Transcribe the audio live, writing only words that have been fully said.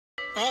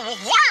Well,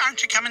 why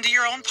aren't you coming to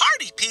your own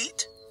party,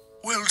 Pete?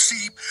 Well,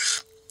 see,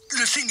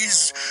 the thing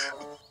is,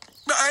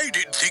 I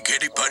didn't think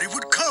anybody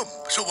would come,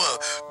 so,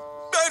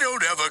 I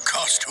don't have a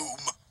costume.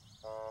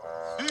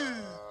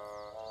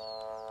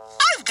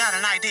 I've got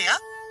an idea.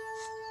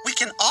 We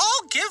can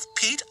all give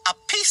Pete a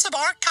piece of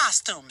our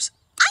costumes.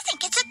 I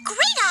think it's a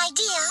great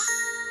idea.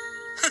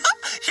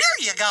 Here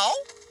you go.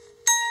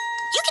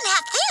 You can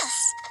have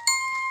this.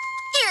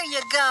 Here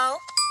you go.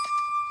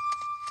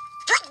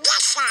 Put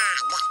this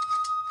on.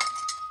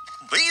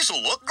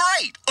 These'll look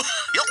great. Yep.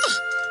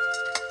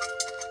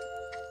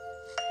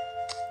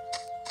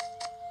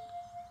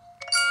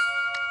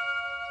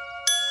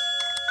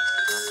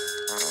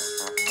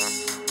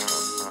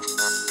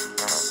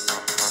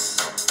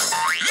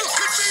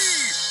 Look at me!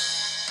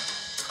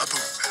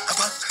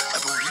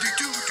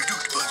 A-boo-dee-doo-doo-doo,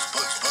 buzz,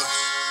 buzz, buzz.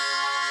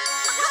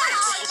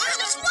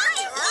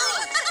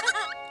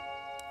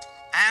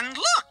 And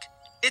look,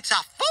 it's a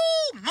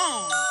full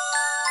moon.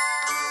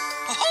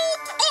 Oh,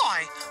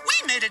 boy, we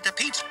made it to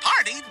Pete's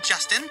party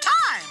just in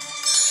time.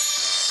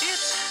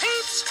 It's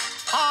Pete's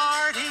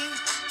party.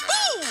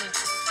 Boo!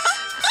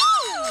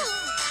 Boo!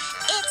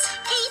 It's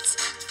Pete's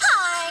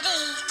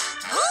party.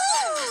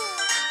 Boo!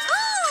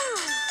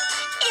 Boo!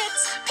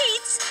 It's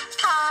Pete's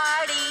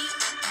party.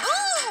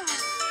 Boo!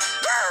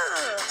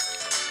 Boo!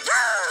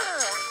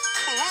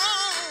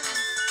 Boo!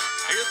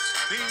 It's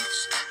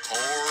Pete's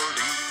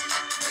party.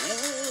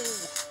 Ooh,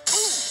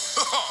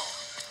 ha-ha,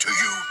 to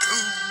you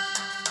too.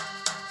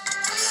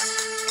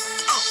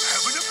 I'm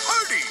having a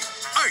party.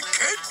 I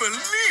can't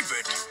believe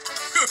it.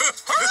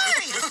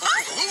 Hooray!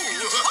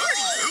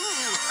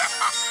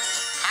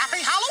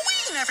 Happy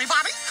Halloween,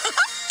 everybody.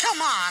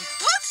 Come on,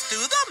 let's do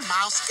the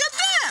Mouska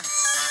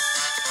dance.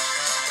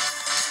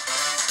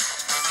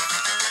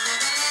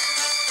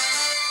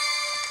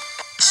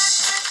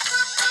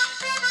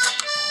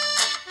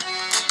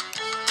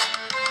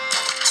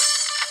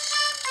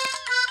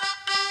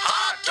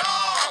 Hot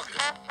dog.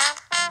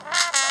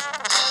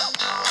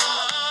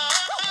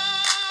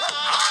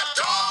 Hot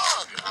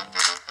dog.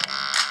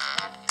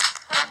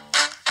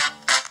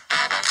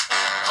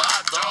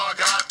 Hot dog,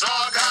 hot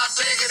dog, hot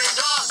diggity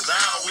dog.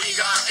 Now we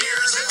got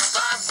ears, it's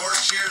time for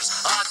cheers.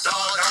 Hot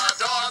dog,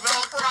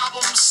 no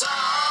problem solved.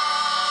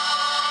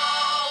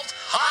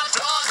 Hot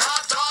dog,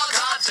 hot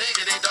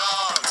diggity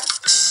dog.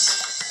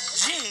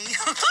 Gee,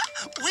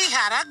 we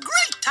had a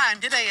great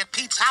time today at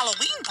Pete's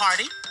Halloween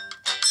party.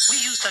 We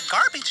used a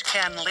garbage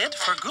can lid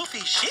for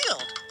Goofy's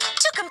shield.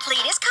 To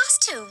complete his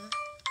costume.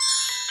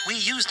 We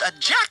used a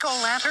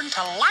jack-o'-lantern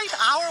to light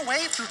our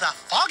way through the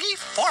foggy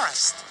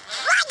forest.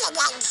 What an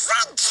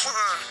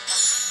adventure!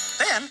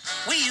 Then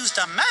we used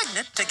a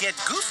magnet to get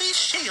Goofy's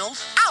shield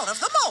out of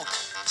the moat.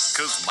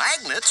 'Cause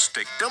magnets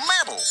stick to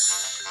metal.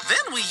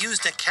 Then we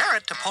used a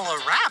carrot to pull a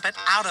rabbit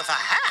out of a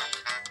hat.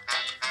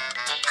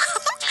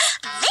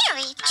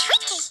 Very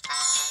tricky.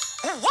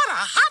 What a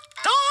hot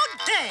dog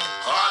day!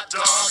 Hot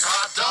dog,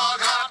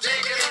 hot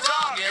diggity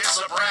dog. It's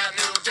a brand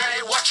new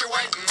day. What you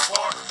waiting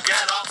for?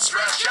 Get up,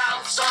 stretch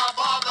out, stomp